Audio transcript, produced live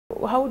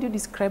how would you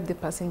describe the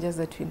passengers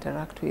that you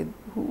interact with?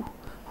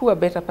 Who are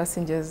better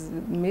passengers,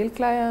 male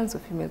clients or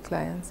female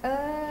clients?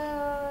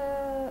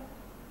 I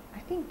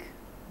think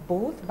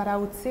both, but I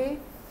would say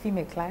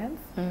female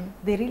clients.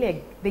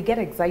 They get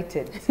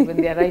excited when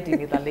they're riding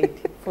with a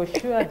lady. For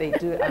sure they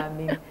do. I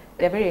mean,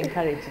 they're very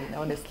encouraging,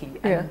 honestly.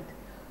 Yeah. And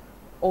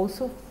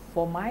also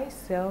for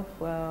myself,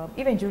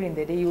 even during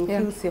the day, you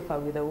feel safer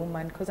with a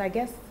woman, because I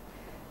guess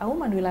a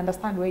woman will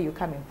understand where you're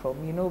coming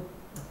from, you know,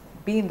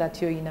 being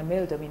that you're in a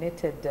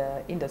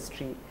male-dominated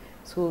industry.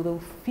 So they'll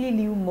feel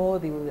you more,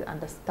 they will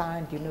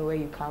understand, you know, where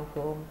you come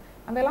from.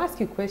 And they'll ask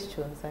you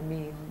questions. I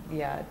mean,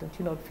 yeah, don't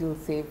you not feel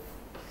safe?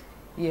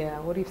 Yeah,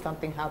 what if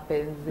something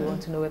happens? They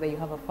want to know whether you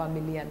have a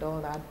family and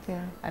all that,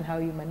 and how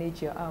you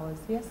manage your hours.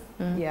 Yes,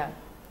 yeah.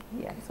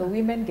 So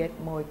women get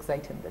more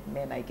excited than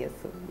men, I guess.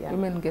 So, yeah.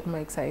 Women get more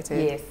excited.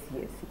 Yes.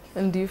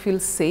 And do you feel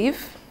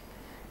safe?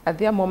 Are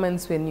there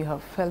moments when you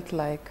have felt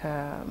like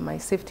my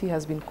safety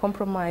has been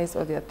compromised,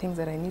 or there are things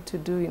that I need to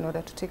do in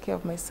order to take care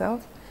of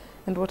myself?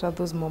 And what are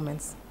those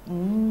moments?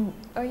 Oh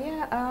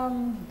yeah,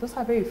 those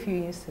are very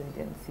few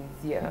incidences.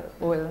 Yeah,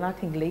 well,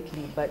 nothing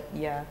lately, but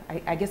yeah,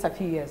 I guess a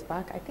few years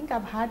back, I think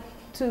I've had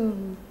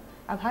to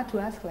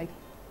ask like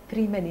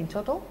 3 men in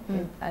total,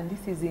 and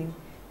this is in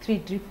 3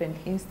 different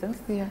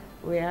instances. Yeah.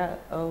 Where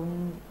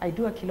I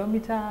do a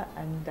kilometer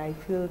and I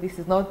feel this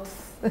is not.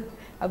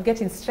 I'm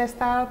getting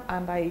stressed out,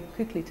 and I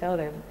quickly tell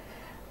them,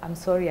 I'm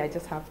sorry, I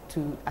just have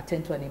to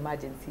attend to an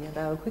emergency, and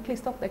I'll quickly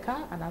stop the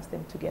car and ask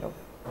them to get off.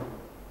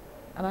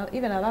 And I'll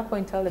even at that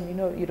point tell them, you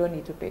know, you don't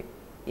need to pay.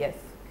 Yes.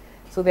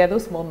 So there are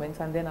those moments,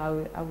 and then I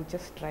would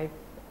just drive,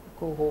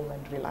 go home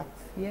and relax.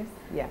 Yes.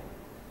 Yeah.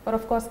 But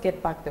of course,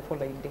 get back the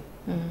following day.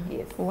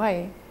 Yes.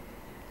 Why?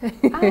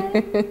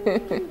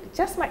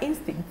 Just my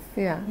instincts.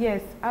 Yeah.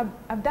 Yes.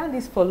 I've done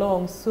this for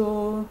long,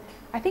 so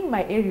I think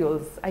my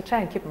aerials, I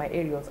try and keep my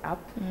aerials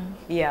up.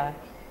 Yeah.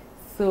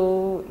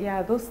 So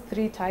yeah, those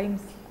 3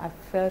 times I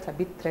felt a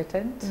bit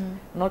threatened,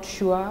 not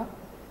sure.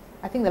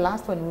 I think the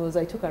last one was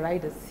I took a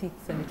ride at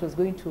 6, and it was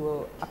going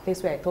to a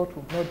place where I thought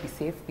would not be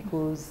safe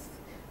because,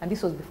 and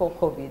this was before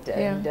COVID,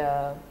 and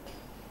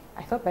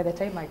I thought by the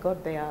time I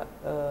got there,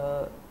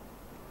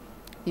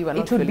 it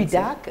would be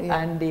dark,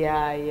 and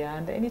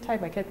and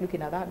anytime I kept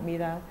looking at that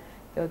mirror,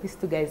 there were these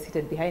 2 guys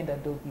sitting behind,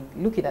 and they'll be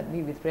looking at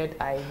me with red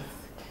eyes,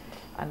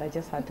 and I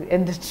just had to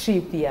end the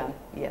trip.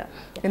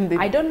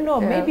 I don't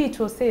know, maybe it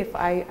was safe.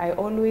 I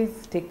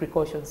always take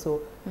precautions,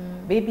 so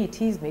maybe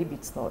it is, maybe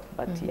it's not,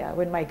 but yeah,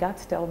 when my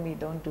guts tell me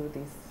don't do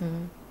this,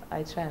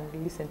 I try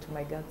and listen to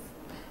my guts.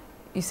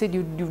 You said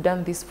you've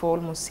done this for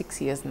almost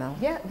 6 years now.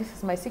 Yeah, this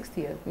is my 6th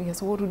year.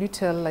 Yes. What would you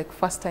tell like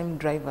first-time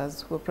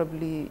drivers who are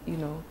probably, you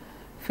know,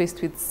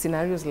 faced with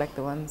scenarios like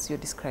the ones you're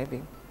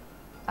describing?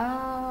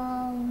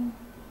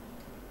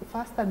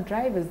 First-time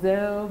drivers,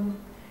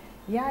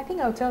 yeah, I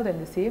think I'll tell them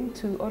the same,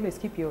 to always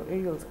keep your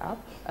aerials up.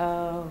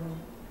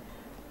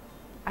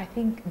 I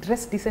think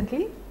dress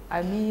decently.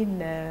 I mean,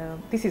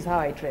 this is how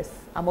I dress.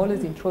 I'm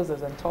always in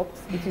trousers and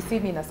tops. If you see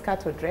me in a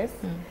skirt or dress,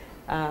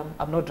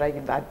 I'm not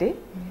driving that day.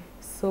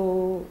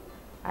 So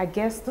I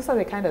guess those are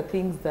the kind of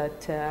things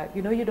that,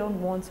 you know, you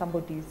don't want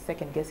somebody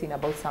second guessing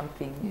about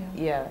something.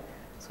 Yeah.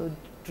 So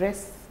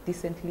dress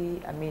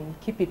decently. I mean,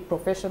 keep it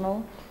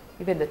professional,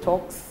 even the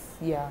talks.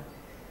 Yeah.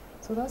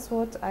 So that's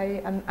what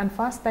and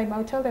first time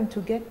I'll tell them to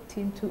get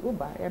into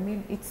Uber. I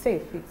mean, it's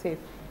safe, it's safe.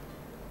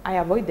 I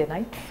avoid the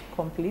night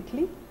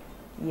completely.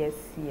 Yes.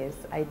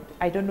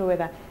 I don't know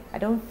whether, I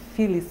don't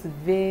feel it's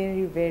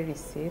very, very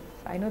safe.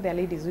 I know there are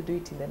ladies who do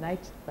it in the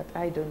night, but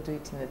I don't do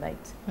it in the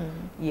night.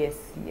 Yes,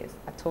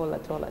 at all.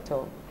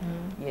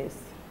 Yes.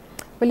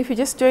 Well, if you're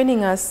just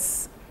joining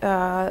us,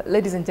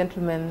 ladies and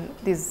gentlemen,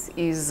 this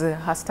is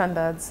Her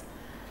Standards,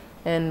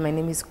 and my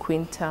name is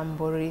Queen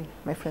Tambori.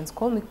 My friends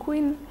call me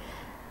Queen.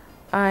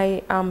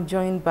 I am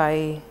joined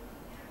by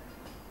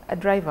a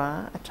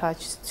driver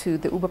attached to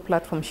the Uber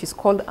platform. She's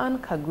called Anne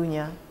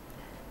Kagunya.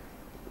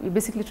 We're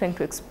basically trying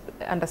to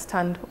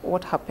understand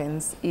what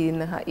happens in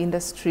her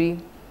industry,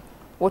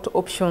 what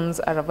options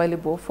are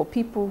available for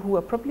people who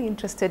are probably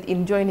interested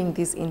in joining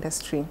this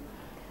industry,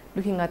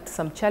 looking at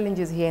some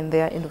challenges here and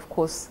there, and of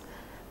course,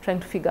 trying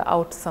to figure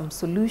out some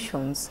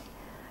solutions,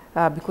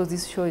 because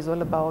this show is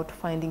all about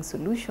finding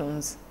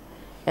solutions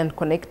and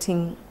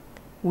connecting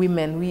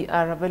women. We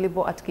are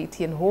available at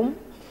KTN Home.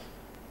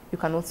 You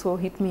can also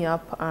hit me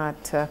up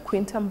at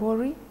Queen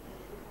Tambori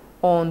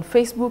on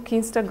Facebook,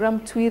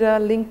 Instagram, Twitter,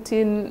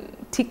 LinkedIn,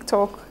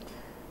 TikTok,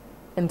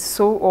 and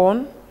so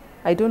on.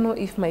 I don't know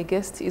if my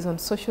guest is on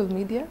social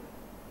media.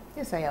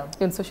 Yes, I am.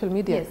 On social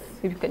media? Yes.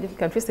 If you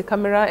can face the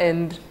camera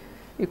and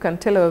you can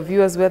tell our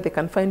viewers where they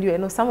can find you. I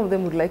know some of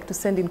them would like to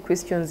send in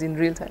questions in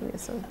real time,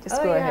 so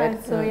just go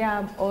ahead. So yeah,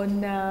 I'm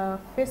on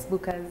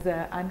Facebook as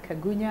Anne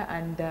Kagunya,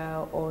 and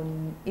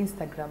on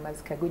Instagram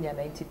as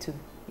Kagunya92.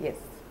 Yes.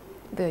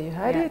 There you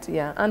had it.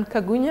 Yeah, Anne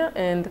Kagunya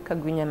and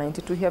Kagunya92.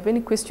 If you have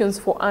any questions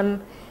for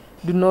Anne,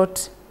 do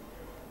not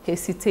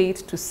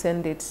hesitate to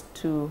send it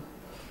to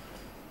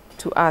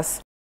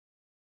us.